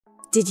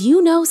Did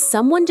you know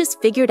someone just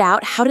figured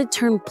out how to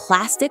turn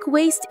plastic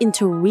waste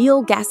into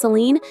real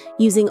gasoline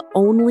using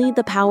only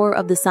the power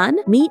of the sun?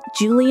 Meet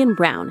Julian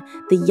Brown,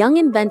 the young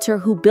inventor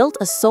who built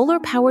a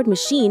solar-powered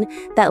machine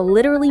that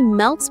literally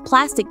melts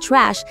plastic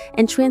trash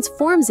and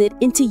transforms it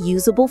into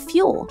usable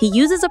fuel. He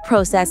uses a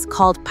process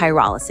called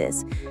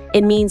pyrolysis.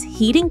 It means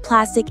heating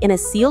plastic in a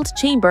sealed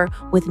chamber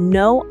with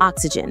no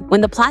oxygen. When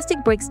the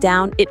plastic breaks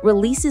down, it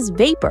releases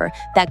vapor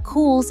that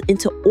cools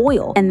into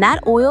oil, and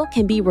that oil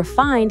can be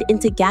refined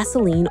into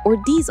gasoline or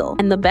diesel.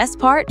 And the best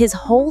part, his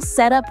whole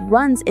setup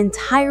runs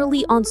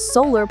entirely on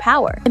solar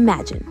power.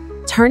 Imagine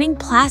turning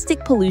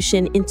plastic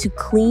pollution into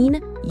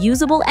clean,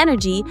 usable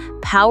energy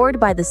powered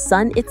by the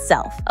sun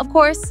itself. Of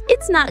course,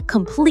 it's not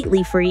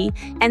completely free,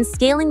 and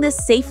scaling this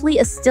safely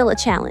is still a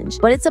challenge,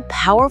 but it's a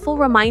powerful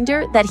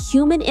reminder that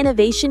human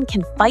innovation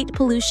can fight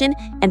pollution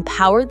and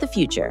power the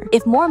future.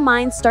 If more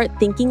minds start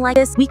thinking like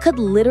this, we could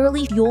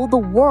literally fuel the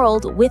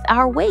world with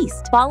our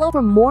waste. Follow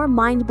for more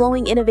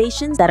mind-blowing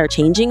innovations that are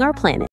changing our planet.